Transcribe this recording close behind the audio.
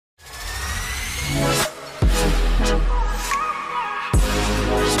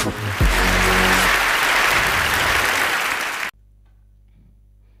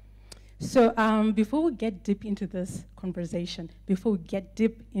So before we get deep into this conversation, before we get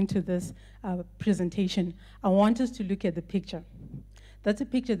deep into this presentation, I want us to look at the picture. That's a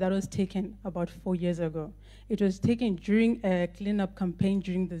picture that was taken about 4 years ago. It was taken during a cleanup campaign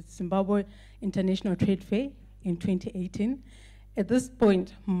during the Zimbabwe International Trade Fair in 2018. At this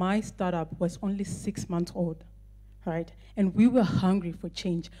point, my startup was only 6 months old, right? And we were hungry for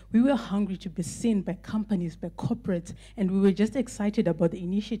change. We were hungry to be seen by companies, by corporates, and we were just excited about the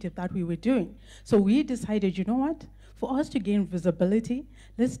initiative that we were doing. So we decided, you know what? For us to gain visibility,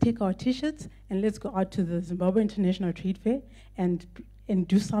 let's take our t-shirts and let's go out to the Zimbabwe International Trade Fair and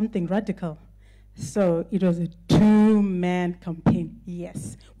do something radical. So it was a two-man campaign,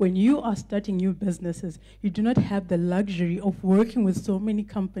 yes. When you are starting new businesses, you do not have the luxury of working with so many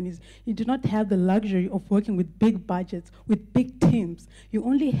companies. You do not have the luxury of working with big budgets, with big teams. You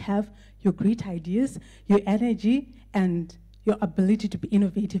only have your great ideas, your energy, and your ability to be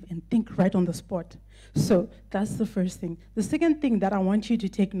innovative and think right on the spot. So that's the first thing. The second thing that I want you to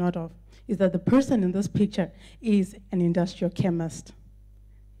take note of is that the person in this picture is an industrial chemist.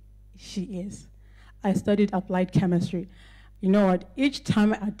 She is. I studied applied chemistry. You know what? Each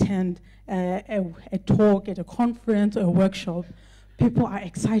time I attend a talk at a conference or a workshop, people are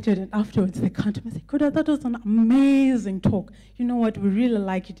excited, and afterwards they come to me and say, Kuda, that was an amazing talk. You know what? We really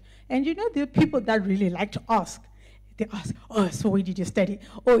like it. And you know, there are people that really like to ask. They ask, oh, so where did you study?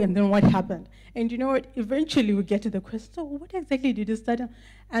 Oh, and then what happened? And you know what? Eventually we get to the question, so what exactly did you study?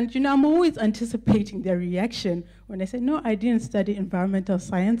 And you know, I'm always anticipating their reaction when I say, no, I didn't study environmental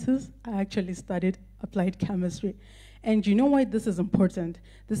sciences. I actually studied applied chemistry. And you know why this is important?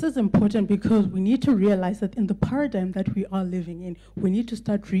 This is important because we need to realize that in the paradigm that we are living in, we need to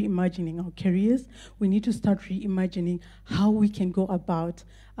start reimagining our careers. We need to start reimagining how we can go about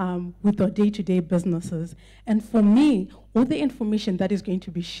with our day-to-day businesses. And for me, all the information that is going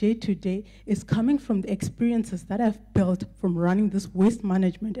to be shared today is coming from the experiences that I've built from running this waste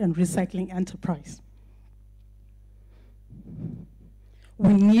management and recycling enterprise.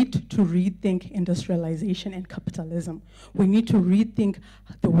 We need to rethink industrialization and capitalism. We need to rethink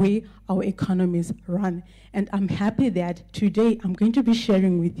the way our economies run. And I'm happy that today I'm going to be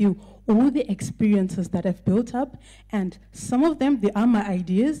sharing with you all the experiences that I've built up, and some of them, they are my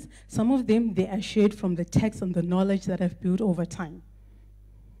ideas. Some of them, they are shared from the text and the knowledge that I've built over time.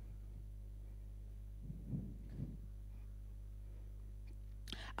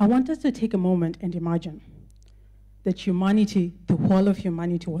 I want us to take a moment and imagine that humanity, the whole of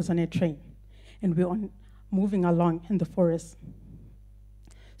humanity was on a train, and we're moving along in the forest.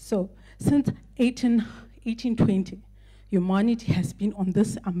 So since 1820, humanity has been on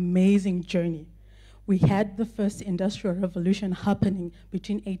this amazing journey. We had the first industrial revolution happening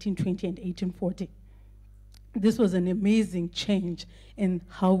between 1820 and 1840. This was an amazing change in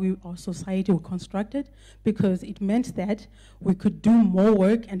how our society was constructed, because it meant that we could do more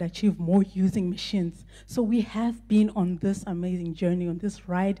work and achieve more using machines. So we have been on this amazing journey, on this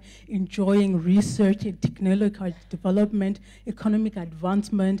ride, enjoying research and technological development, economic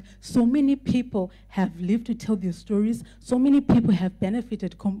advancement. So many people have lived to tell their stories. So many people have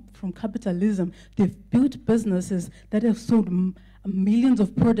benefited from capitalism. They've built businesses that have sold millions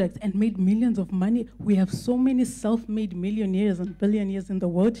of products and made millions of money. We have so many self-made millionaires and billionaires in the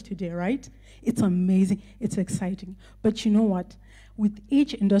world today, right? It's amazing, it's exciting. But you know what? With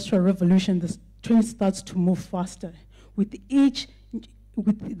each industrial revolution, the train starts to move faster. With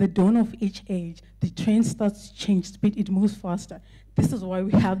the dawn of each age, the train starts to change speed, it moves faster. This is why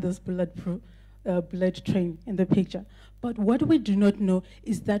we have this bullet train in the picture. But what we do not know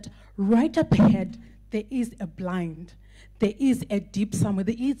is that right up ahead, there is a blind. There is a deep somewhere,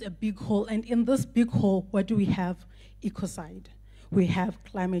 there is a big hole, and in this big hole, what do we have? Ecocide. We have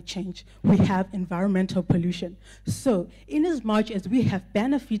climate change. We have environmental pollution. So, in as much as we have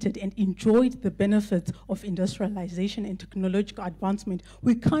benefited and enjoyed the benefits of industrialization and technological advancement,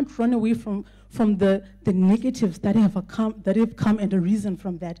 we can't run away from the negatives that have come and arisen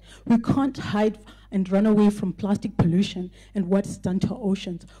from that. We can't hide and run away from plastic pollution and what it's done to our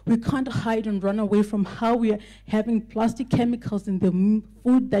oceans. We can't hide and run away from how we are having plastic chemicals in the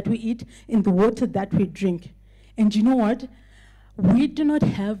food that we eat, in the water that we drink. And you know what? We do not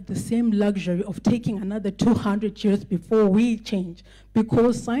have the same luxury of taking another 200 years before we change,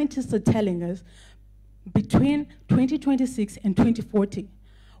 because scientists are telling us between 2026 and 2040,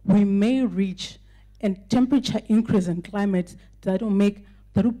 we may reach a temperature increase in climate that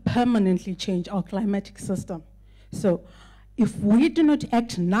will permanently change our climatic system. So if we do not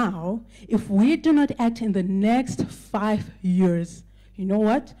act now, if we do not act in the next 5 years, you know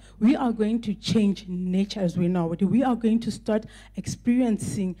what? We are going to change nature as we know it. We are going to start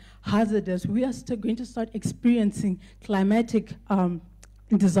experiencing hazards. We are still going to start experiencing climatic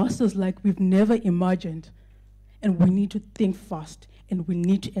disasters like we've never imagined. And we need to think fast, and we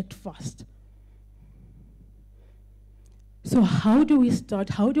need to act fast. So how do we start?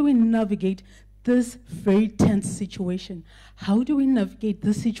 How do we navigate this very tense situation? How do we navigate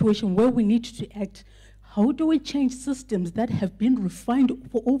this situation where we need to act? How do we change systems that have been refined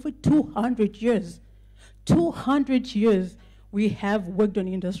for over 200 years? 200 years we have worked on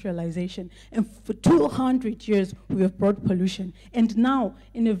industrialization, and for 200 years we have brought pollution. And now,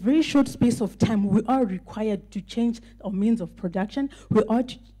 in a very short space of time, we are required to change our means of production. We are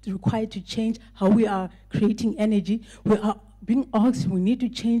required to change how we are creating energy. We are being asked, we need to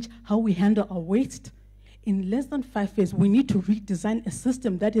change how we handle our waste. In less than 5 years, we need to redesign a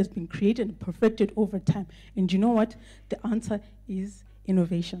system that has been created and perfected over time. And you know what? The answer is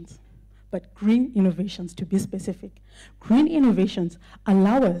innovations, but green innovations, to be specific. Green innovations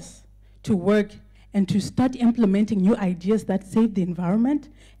allow us to work and to start implementing new ideas that save the environment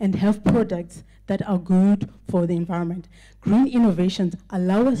and have products that are good for the environment. Green innovations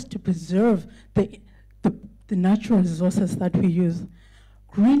allow us to preserve the natural resources that we use.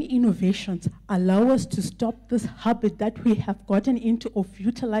 Green innovations allow us to stop this habit that we have gotten into of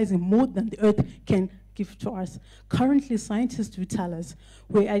utilizing more than the earth can give to us. Currently, scientists will tell us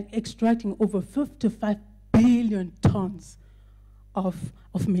we are extracting over 55 billion tons of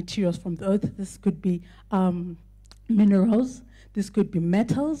materials from the earth. This could be minerals, this could be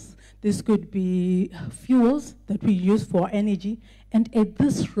metals, this could be fuels that we use for energy. And at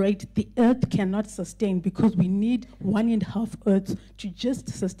this rate, the earth cannot sustain, because we need 1.5 Earths to just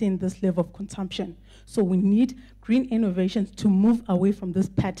sustain this level of consumption. So we need green innovations to move away from these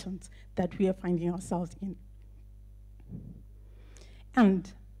patterns that we are finding ourselves in.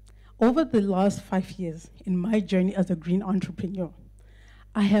 And over the last 5 years, in my journey as a green entrepreneur,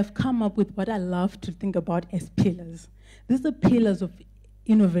 I have come up with what I love to think about as pillars. These are pillars of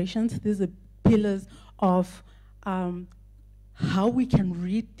innovations. These are pillars of how we can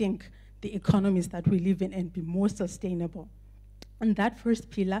rethink the economies that we live in and be more sustainable. And that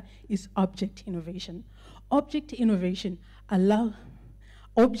first pillar is object innovation. Object innovation,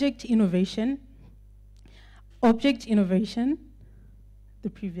 the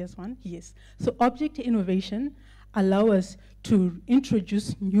previous one, yes. So object innovation allow us to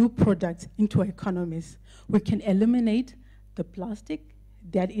introduce new products into our economies. We can eliminate the plastic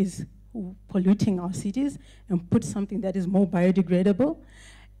that is polluting our cities and put something that is more biodegradable.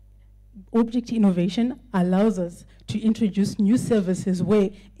 Object innovation allows us to introduce new services where,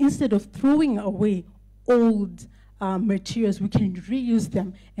 instead of throwing away old materials, we can reuse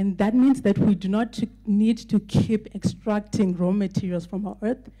them. And that means that we do not need to keep extracting raw materials from our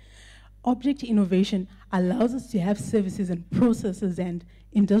earth. Object innovation allows us to have services and processes and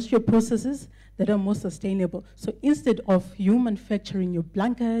industrial processes that are more sustainable. So instead of you manufacturing your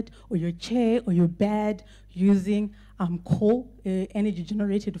blanket or your chair or your bed using coal, energy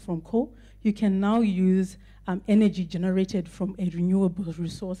generated from coal, you can now use energy generated from a renewable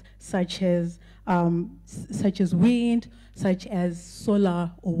resource such as wind, such as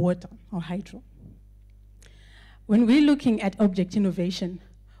solar or water or hydro. When we're looking at object innovation,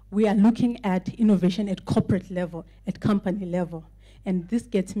 we are looking at innovation at corporate level, at company level. And this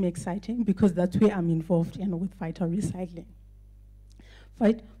gets me exciting because that's where I'm involved in with Vital Recycling.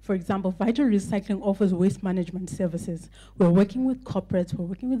 For example, Vital Recycling offers waste management services. We're working with corporates, we're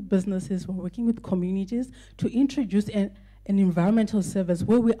working with businesses, we're working with communities to introduce an environmental service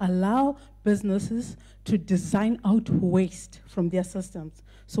where we allow businesses to design out waste from their systems.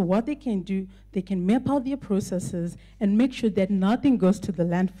 So what they can do, they can map out their processes and make sure that nothing goes to the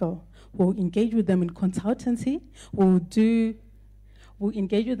landfill. We'll engage with them in consultancy. We'll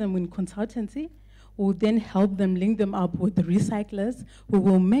engage with them in consultancy. We'll then help them, link them up with the recyclers. We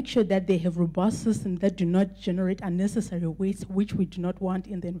will make sure that they have robust systems that do not generate unnecessary waste, which we do not want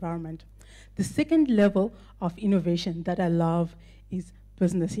in the environment. The second level of innovation that I love is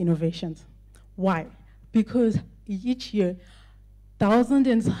business innovations. Why? Because each year,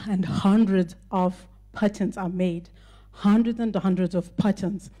 thousands and hundreds of patents are made. Hundreds and hundreds of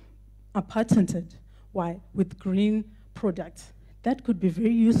patents are patented. Why? With green products. That could be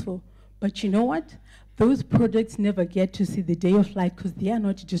very useful. But you know what? Those products never get to see the day of light because they are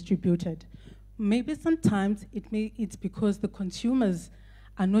not distributed. Maybe sometimes it's because the consumers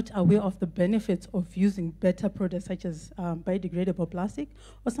are not aware of the benefits of using better products such as biodegradable plastic,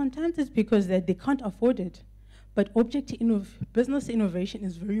 or sometimes it's because they can't afford it. But business innovation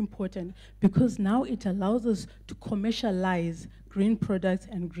is very important because now it allows us to commercialize green products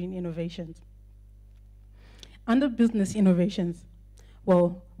and green innovations. Under business innovations,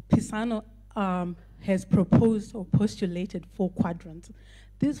 well, Pisano has proposed or postulated 4 quadrants.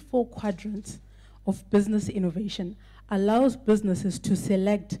 These 4 quadrants of business innovation allows businesses to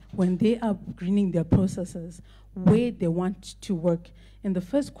select, when they are greening their processes, where they want to work. In the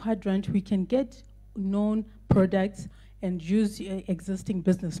first quadrant, we can get known products and use existing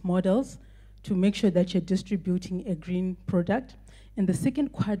business models to make sure that you're distributing a green product. In the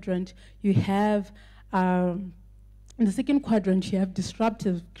second quadrant, you have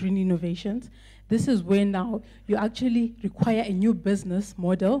disruptive green innovations. This is where now you actually require a new business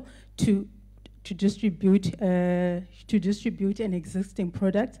model to distribute an existing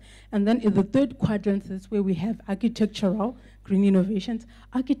product. And then in the third quadrant is where we have architectural green innovations.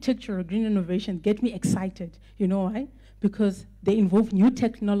 Architectural green innovations get me excited. You know why? Because they involve new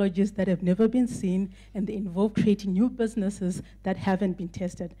technologies that have never been seen, and they involve creating new businesses that haven't been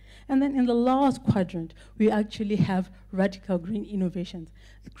tested. And then in the last quadrant, we actually have radical green innovations.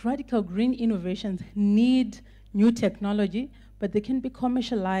 Radical green innovations need new technology, but they can be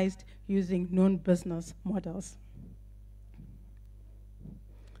commercialized using known business models.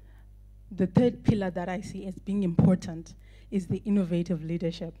 The third pillar that I see as being important is the innovative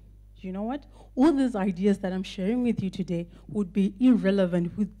leadership. You know what? All these ideas that I'm sharing with you today would be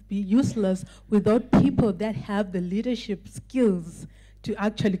irrelevant, would be useless without people that have the leadership skills to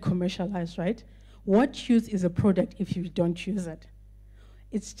actually commercialize, right? What use is a product if you don't use it?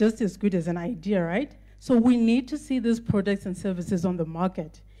 It's just as good as an idea, right? So we need to see these products and services on the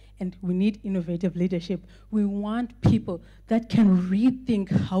market, and we need innovative leadership. We want people that can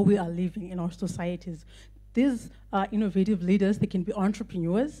rethink how we are living in our societies. These innovative leaders, they can be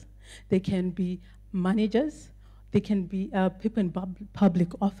entrepreneurs, they can be managers, they can be people in public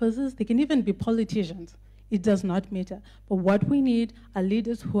offices, they can even be politicians. It does not matter. But what we need are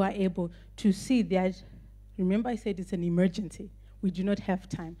leaders who are able to see that, remember I said it's an emergency. We do not have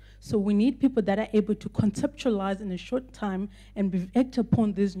time. So we need people that are able to conceptualize in a short time and act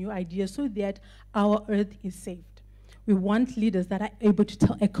upon these new ideas so that our earth is saved. We want leaders that are able to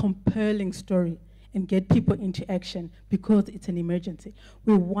tell a compelling story and get people into action because it's an emergency.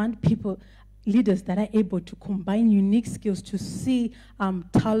 We want leaders that are able to combine unique skills to see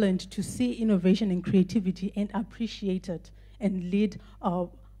talent, to see innovation and creativity and appreciate it and lead our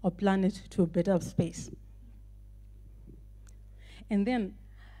planet to a better space. And then,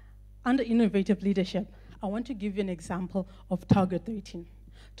 under innovative leadership, I want to give you an example of Target 13.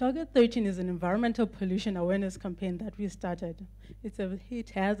 Target 13 is an environmental pollution awareness campaign that we started. It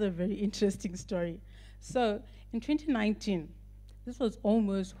has a very interesting story. So, in 2019, this was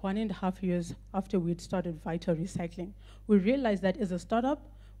almost 1.5 years after we'd started Vital Recycling, we realized that as a startup,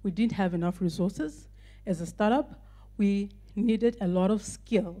 we didn't have enough resources. As a startup, we needed a lot of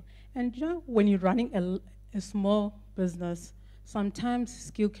skill. And you know, when you're running a small business, sometimes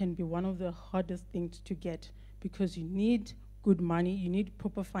skill can be one of the hardest things to get because you need good money, you need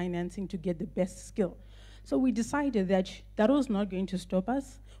proper financing to get the best skill. So we decided that that was not going to stop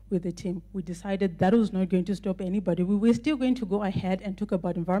us with the team. We decided that was not going to stop anybody. We were still going to go ahead and talk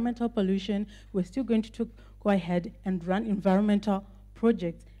about environmental pollution. We're still going to go ahead and run environmental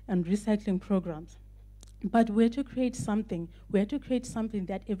projects and recycling programs. But we had to create something. We had to create something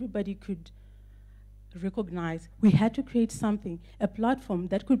that everybody could recognize. We had to create something, a platform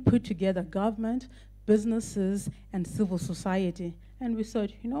that could put together government, businesses, and civil society. And we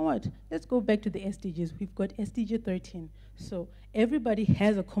thought, you know what, let's go back to the SDGs. We've got SDG 13. So everybody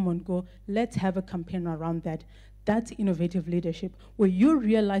has a common goal. Let's have a campaign around that. That's innovative leadership, where you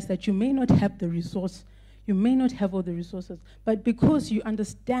realize that you may not have the resource, you may not have all the resources, but because you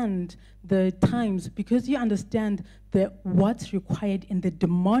understand the times, because you understand what's required and the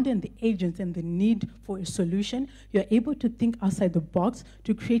demand and the agents and the need for a solution, you're able to think outside the box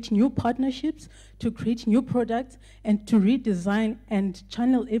to create new partnerships, to create new products, and to redesign and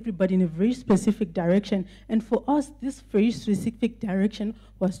channel everybody in a very specific direction. And for us, this very specific direction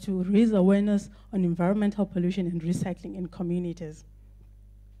was to raise awareness on environmental pollution and recycling in communities.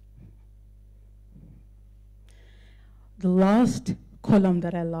 The last column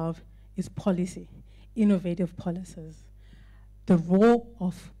that I love is policy, innovative policies. The role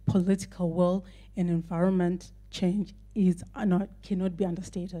of political will in environment change cannot be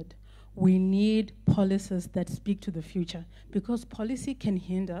understated. We need policies that speak to the future because policy can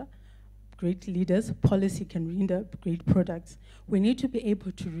hinder great leaders, policy can hinder great products. We need to be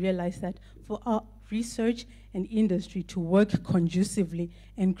able to realize that for our research and industry to work conducively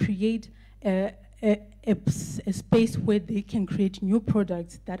and create a a space where they can create new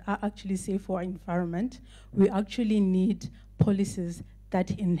products that are actually safe for our environment, we actually need policies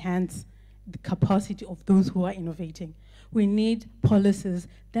that enhance the capacity of those who are innovating. We need policies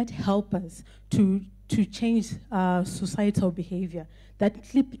that help us to change societal behavior, that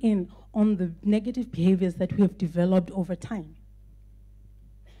clip in on the negative behaviors that we have developed over time.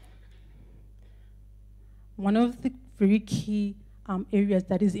 One of the very key areas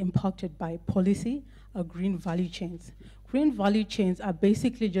that is impacted by policy are green value chains. Green value chains are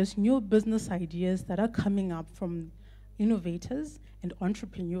basically just new business ideas that are coming up from innovators and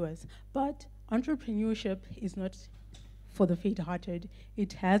entrepreneurs. But entrepreneurship is not for the faint-hearted.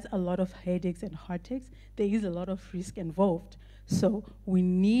 It has a lot of headaches and heartaches. There is a lot of risk involved. So we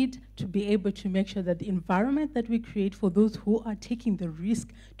need to be able to make sure that the environment that we create for those who are taking the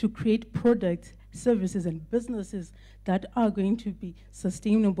risk to create products, services, and businesses that are going to be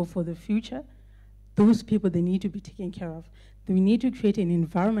sustainable for the future, those people, they need to be taken care of. We need to create an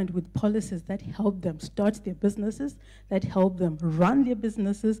environment with policies that help them start their businesses, that help them run their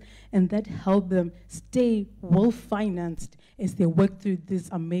businesses, and that help them stay well-financed as they work through these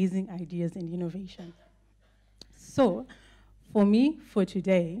amazing ideas and innovations. So, for me, for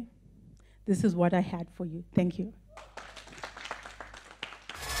today, this is what I had for you. Thank you.